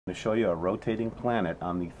To show you a rotating planet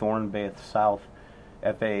on the Thornbath South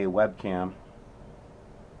FAA webcam,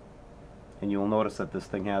 and you'll notice that this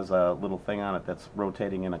thing has a little thing on it that's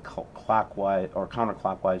rotating in a clockwise or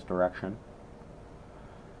counterclockwise direction.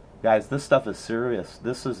 Guys, this stuff is serious.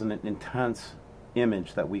 This is an intense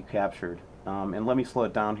image that we captured, and let me slow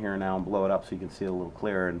it down here now and blow it up so you can see it a little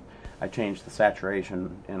clearer. And I changed the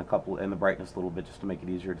saturation and the brightness a little bit just to make it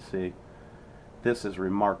easier to see. This is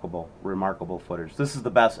remarkable footage. This is the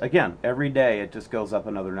best. Again, every day it just goes up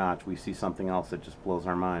another notch. We see something else that just blows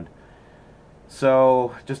our mind.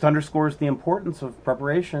 So just underscores the importance of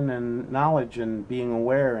preparation and knowledge and being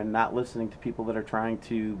aware and not listening to people that are trying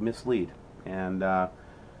to mislead. And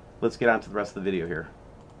let's get on to the rest of the video here.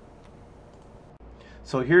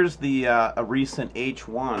 So here's the a recent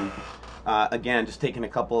H1. Again, just taking a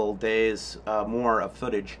couple days more of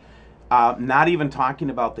footage. Not even talking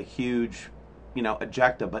about the huge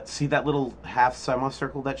ejecta, but see that little half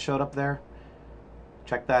semicircle that showed up there?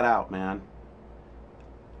 Check that out, man.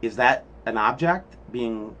 Is that an object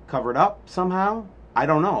being covered up somehow? I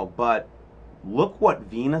don't know, but look what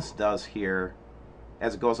Venus does here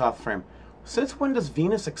as it goes off the frame. Since when does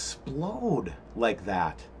Venus explode like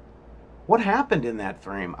that? What happened in that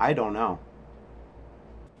frame? I don't know.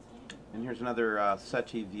 And here's another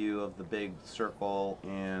Secchi view of the big circle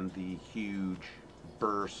and the huge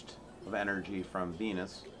burst of energy from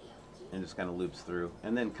Venus, and just kind of loops through,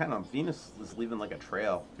 and then kind of Venus is leaving like a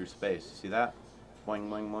trail through space. You see that? Boing,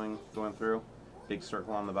 boing, boing, going through. Big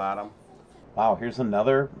circle on the bottom. Wow, here's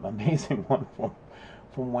another amazing one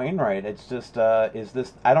from Wainwright. It's just, is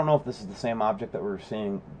this, I don't know if this is the same object that we were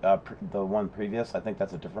seeing the one previous. I think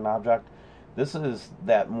that's a different object. This is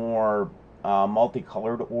that more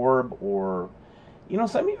multicolored orb, or,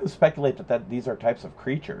 some even speculate that these are types of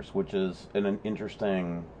creatures, which is an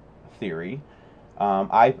interesting theory.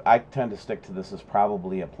 I tend to stick to this as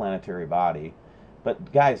probably a planetary body.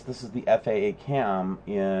 But guys, this is the FAA cam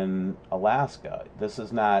in Alaska. This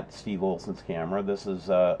is not Steve Olson's camera. This is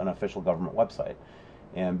an official government website.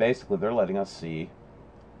 And basically they're letting us see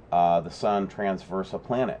the sun transverse a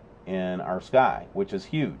planet in our sky, which is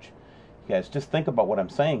huge. You guys, just think about what I'm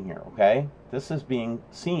saying here, okay? This is being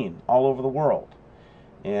seen all over the world.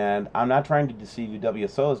 And I'm not trying to deceive you.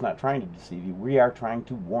 WSO is not trying to deceive you. We are trying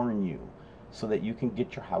to warn you so that you can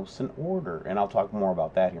get your house in order. And I'll talk more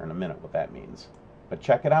about that here in a minute, what that means. But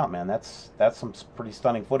check it out, man. That's some pretty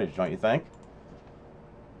stunning footage, don't you think?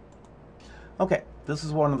 Okay, this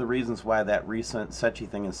is one of the reasons why that recent Secchi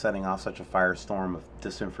thing is setting off such a firestorm of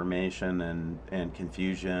disinformation and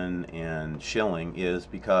confusion and shilling, is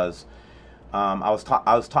because I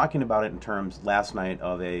was talking about it in terms last night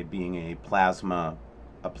of being a plasma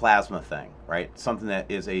thing, right? Something that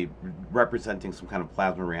is representing some kind of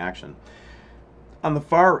plasma reaction. On the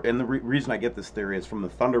far, and the reason I get this theory is from the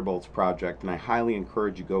Thunderbolts project, and I highly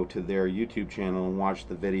encourage you go to their YouTube channel and watch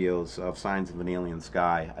the videos of Signs of an Alien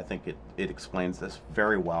Sky. I think it explains this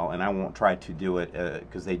very well, and I won't try to do it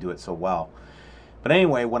because they do it so well. But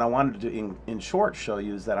anyway, what I wanted to, in short, show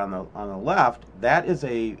you is that on the left, that is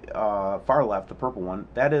a far left, the purple one.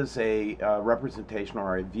 That is a representation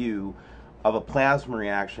or a view of a plasma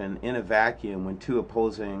reaction in a vacuum when two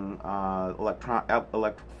opposing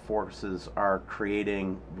electric forces are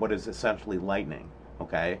creating what is essentially lightning,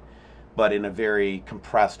 okay, but in a very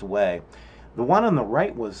compressed way. The one on the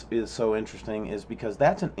right is so interesting is because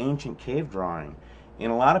that's an ancient cave drawing,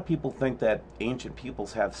 and a lot of people think that ancient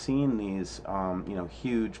peoples have seen these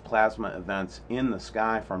huge plasma events in the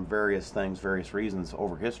sky from various things, various reasons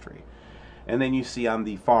over history. And then you see on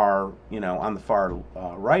the far,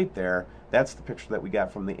 right there, that's the picture that we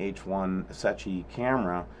got from the H1 Secchi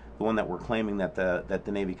camera, the one that we're claiming that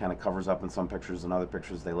the Navy kind of covers up in some pictures, and other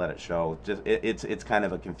pictures they let it show. Just it's kind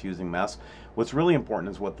of a confusing mess. What's really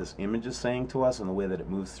important is what this image is saying to us and the way that it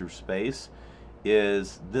moves through space.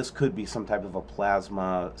 Is this could be some type of a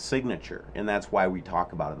plasma signature, and that's why we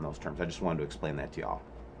talk about it in those terms. I just wanted to explain that to y'all.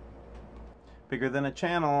 Bigger than a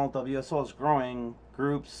channel, WSO is growing.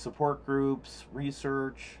 Groups, support groups,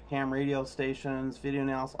 research, ham radio stations, video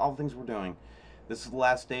analysis, all the things we're doing. This is the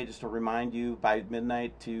last day just to remind you by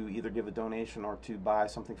midnight to either give a donation or to buy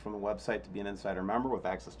something from the website to be an insider member with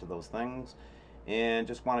access to those things. And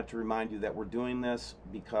just wanted to remind you that we're doing this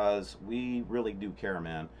because we really do care,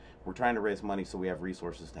 man. We're trying to raise money so we have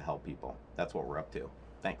resources to help people. That's what we're up to.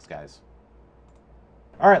 Thanks, guys.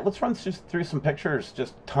 All right, let's run just through some pictures.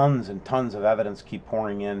 Just tons and tons of evidence keep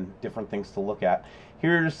pouring in, different things to look at.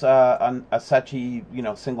 Here's a Secchi,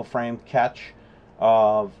 single frame catch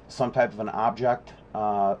of some type of an object,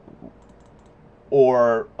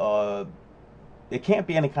 or it can't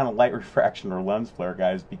be any kind of light refraction or lens flare,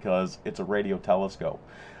 guys, because it's a radio telescope.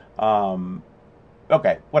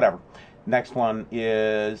 Okay, whatever. Next one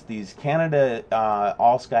is these Canada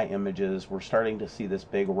all-sky images. We're starting to see this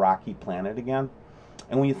big rocky planet again.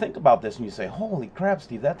 And when you think about this and you say, holy crap,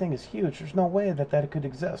 Steve, that thing is huge. There's no way that that could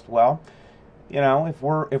exist. Well, you know, if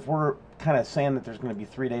we're kind of saying that there's going to be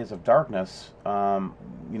 3 days of darkness,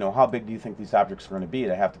 you know, how big do you think these objects are going to be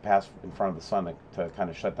to have to pass in front of the sun to kind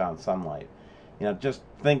of shut down sunlight? You know, just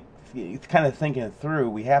kind of thinking it through,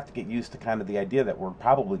 we have to get used to kind of the idea that we're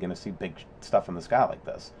probably going to see big stuff in the sky like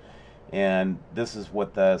this. And this is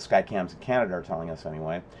what the sky cams in Canada are telling us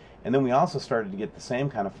anyway. And then we also started to get the same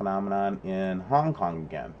kind of phenomenon in Hong Kong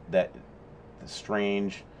again, that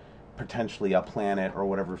strange, potentially a planet or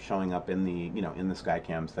whatever showing up in the, you know, in the sky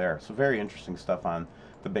cams there. So very interesting stuff on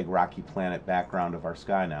the big rocky planet background of our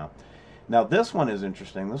sky now. Now this one is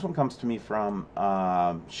interesting. This one comes to me from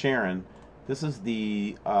Sharon. This is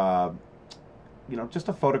the, you know, just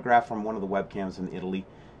a photograph from one of the webcams in Italy.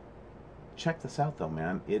 Check this out though,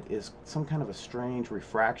 man. It is some kind of a strange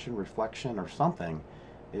reflection or something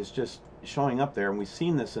is just showing up there. And we've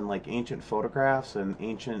seen this in like ancient photographs and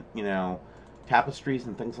ancient, you know, tapestries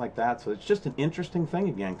and things like that. So it's just an interesting thing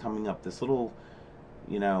again coming up. This little,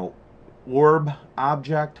 you know, orb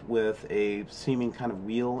object with a seeming kind of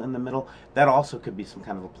wheel in the middle. That also could be some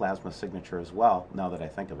kind of a plasma signature as well, now that I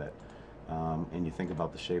think of it. And you think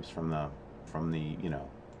about the shapes from the you know,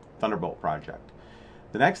 Thunderbolt project.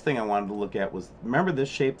 The next thing I wanted to look at was, remember this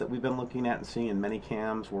shape that we've been looking at and seeing in many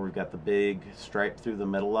cams where we've got the big stripe through the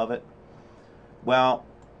middle of it? Well,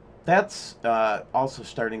 that's also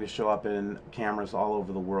starting to show up in cameras all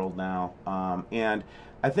over the world now. And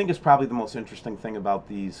I think it's probably the most interesting thing about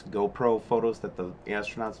these GoPro photos that the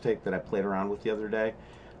astronauts take that I played around with the other day.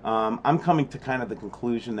 I'm coming to kind of the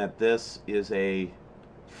conclusion that this is a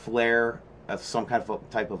flare, some kind of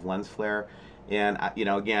type of lens flare. And you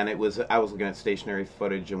know, again, I was looking at stationary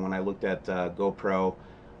footage, and when I looked at GoPro,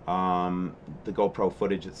 the GoPro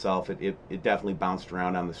footage itself, it definitely bounced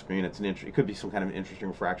around on the screen. It could be some kind of interesting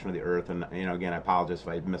refraction of the Earth, and you know, again, I apologize if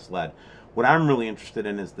I misled. What I'm really interested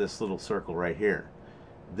in is this little circle right here,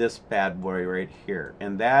 this bad boy right here,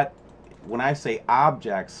 and that, when I say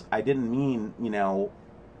objects, I didn't mean, you know,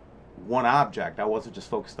 one object. I wasn't just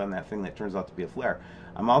focused on that thing that turns out to be a flare.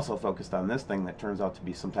 I'm also focused on this thing that turns out to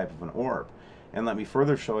be some type of an orb. And let me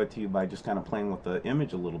further show it to you by just kind of playing with the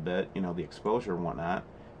image a little bit, you know, the exposure and whatnot.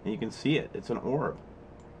 And you can see it. It's an orb.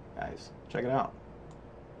 Guys, check it out.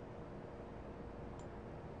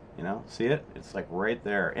 You know, see it? It's like right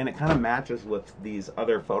there. And it kind of matches with these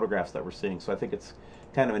other photographs that we're seeing. So I think it's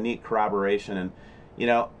kind of a neat corroboration. And, you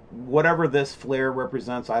know, whatever this flare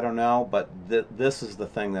represents, I don't know. But this is the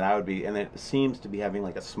thing that I would be, and it seems to be having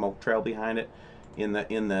like a smoke trail behind it. In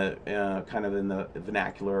the kind of in the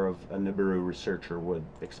vernacular of a Nibiru researcher would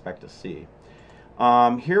expect to see.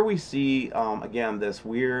 Here we see again this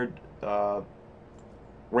weird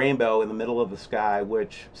rainbow in the middle of the sky,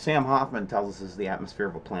 which Sam Hoffman tells us is the atmosphere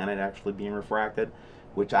of a planet actually being refracted,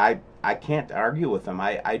 which I can't argue with him.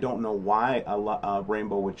 I don't know why a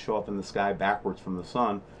rainbow would show up in the sky backwards from the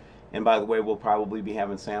sun. And by the way, we'll probably be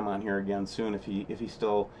having Sam on here again soon if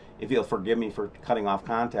he'll forgive me for cutting off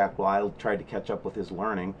contact while I'll try to catch up with his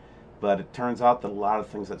learning. But it turns out that a lot of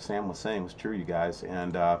things that Sam was saying was true, you guys,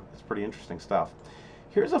 and it's pretty interesting stuff.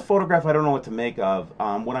 Here's a photograph I don't know what to make of.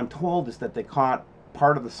 What I'm told is that they caught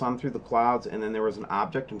part of the sun through the clouds, and then there was an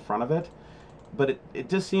object in front of it. But it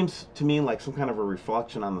just seems to me like some kind of a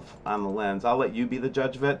reflection on the lens. I'll let you be the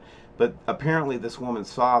judge of it. But apparently this woman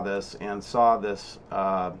saw this and saw this.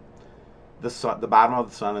 The bottom of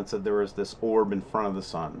the sun, and said there was this orb in front of the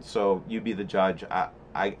sun. So you be the judge. I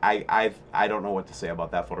don't know what to say about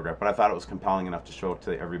that photograph, but I thought it was compelling enough to show it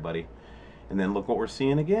to everybody. And then look what we're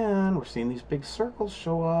seeing again. We're seeing these big circles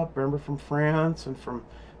show up. Remember from France and from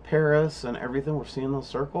Paris and everything. We're seeing those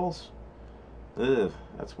circles. Ugh,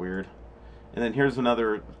 that's weird. And then here's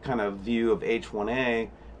another kind of view of H1A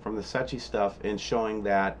from the Secchi stuff, and showing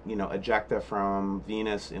that, you know, ejecta from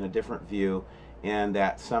Venus in a different view. And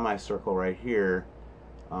that semicircle right here,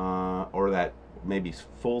 or that maybe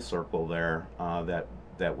full circle there,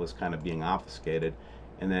 that was kind of being obfuscated.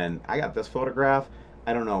 And then I got this photograph.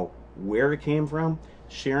 I don't know where it came from.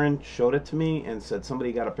 Sharon showed it to me and said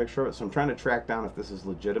somebody got a picture of it. So I'm trying to track down if this is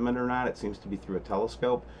legitimate or not. It seems to be through a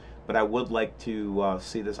telescope. But I would like to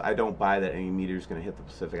see this. I don't buy that any meteor is going to hit the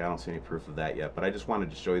Pacific. I don't see any proof of that yet. But I just wanted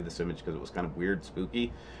to show you this image because it was kind of weird,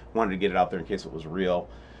 spooky. Wanted to get it out there in case it was real.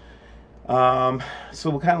 So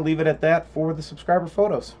we'll kind of leave it at that for the subscriber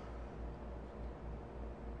photos.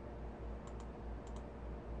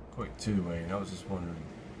 Quick too, Wayne, I was just wondering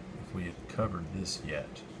if we had covered this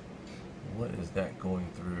yet. What is that going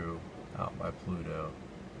through out by Pluto?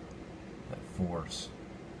 force.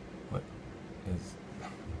 What is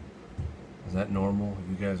that normal? Have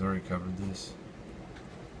you guys already covered this?